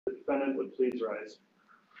defendant would please rise.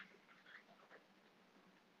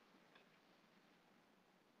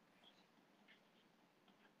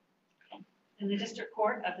 In the District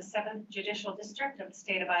Court of the 7th Judicial District of the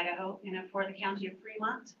State of Idaho, in and for the County of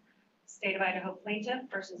Fremont, State of Idaho plaintiff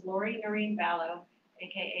versus Lori Vallow,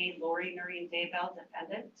 aka Lori Daybell,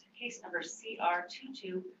 defendant, case number CR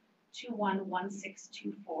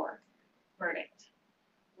 22211624. Verdict.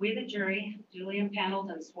 We, the jury, duly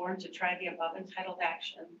impaneled and sworn to try the above entitled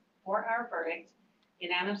action for our verdict,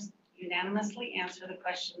 unanimously answer the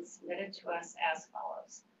questions submitted to us as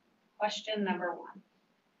follows. Question number 1.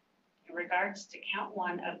 In regards to count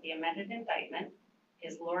 1 of the amended indictment,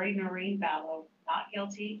 is Lori Vallow not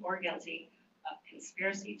guilty or guilty of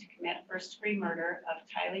conspiracy to commit first-degree murder of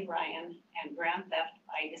Tylee Ryan and grand theft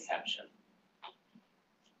by deception?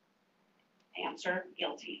 Answer,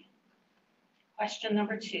 guilty. Question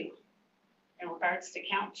number 2. In regards to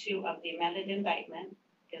count 2 of the amended indictment,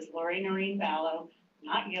 is Lori Vallow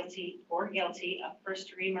not guilty or guilty of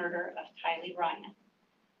first-degree murder of Tylee Ryan?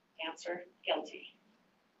 Answer, guilty.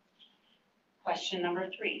 Question number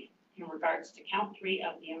 3. In regards to count 3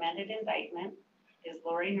 of the amended indictment, is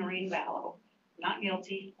Lori Vallow not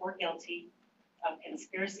guilty or guilty of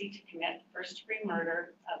conspiracy to commit first-degree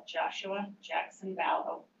murder of Joshua Jackson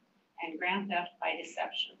Vallow and grand theft by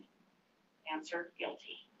deception? Answer,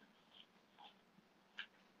 guilty.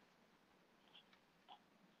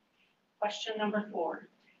 Question number 4.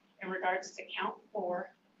 In regards to count 4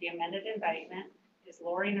 of the amended indictment, is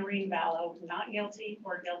Lori Vallow not guilty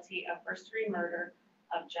or guilty of first-degree murder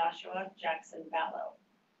of Joshua Jackson Vallow?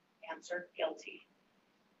 Answer, guilty.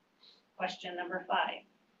 Question number 5.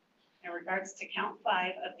 In regards to count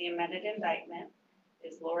 5 of the amended indictment,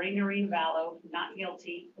 is Lori Vallow not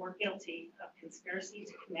guilty or guilty of conspiracy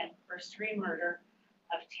to commit first-degree murder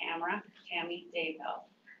of Tammy Daybell?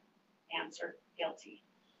 Answer, guilty.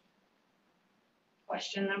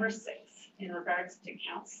 Question number 6. In regards to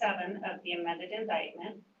count 7 of the amended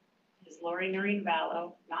indictment, is Lori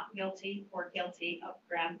Vallow not guilty or guilty of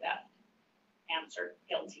grand theft? Answer,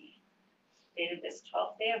 guilty. Dated this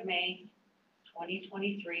 12th day of May,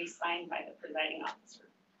 2023, signed by the presiding officer.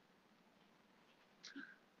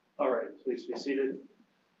 All right, please be seated.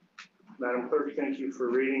 Madam Clerk, thank you for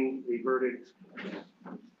reading the verdict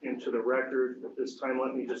into the record. At this time,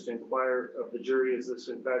 let me just inquire of the jury, is this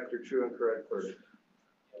in fact your true and correct verdict?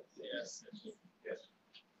 Yes. Yes.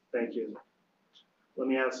 Thank you. Let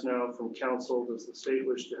me ask now from counsel, does the state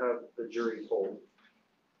wish to have the jury polled?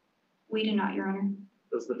 We do not, Your Honor.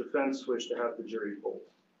 Does the defense wish to have the jury polled?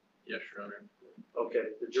 Yes, Your Honor. Okay,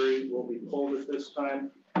 the jury will be polled at this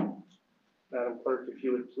time. Madam Clerk, if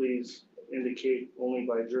you would please indicate only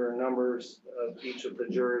by juror numbers of each of the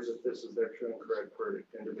jurors if this is their true and correct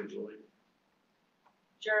verdict individually.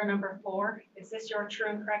 Juror number 4, is this your true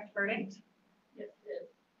and correct verdict? Yes, it is.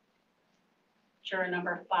 Juror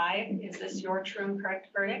number 5, is this your true and correct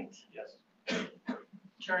verdict? Yes.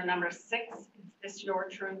 Juror number 6, is this your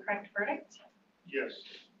true and correct verdict? Yes.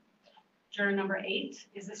 Juror number 8,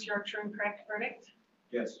 is this your true and correct verdict?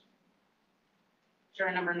 Yes.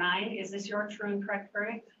 Juror number 9, is this your true and correct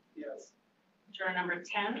verdict? Yes. Juror number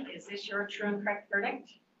 10, is this your true and correct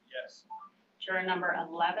verdict? Yes. Juror number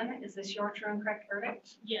 11, is this your true and correct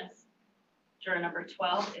verdict? Yes. Juror number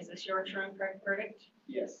 12, is this your true and correct verdict?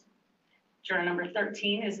 Yes. Juror number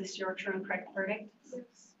 13, is this your true and correct verdict?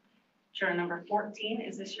 Yes. Juror number 14,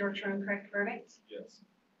 is this your true and correct verdict? Yes.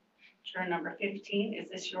 Juror number 15, is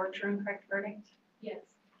this your true and correct verdict? Yes.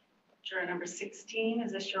 Juror number 16,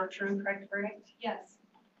 is this your true and correct verdict? Yes.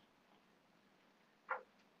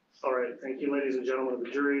 All right, thank you, ladies and gentlemen of the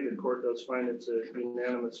jury. The court does find it's a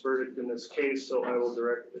unanimous verdict in this case, so I will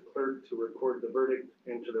direct the clerk to record the verdict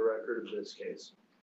into the record of this case.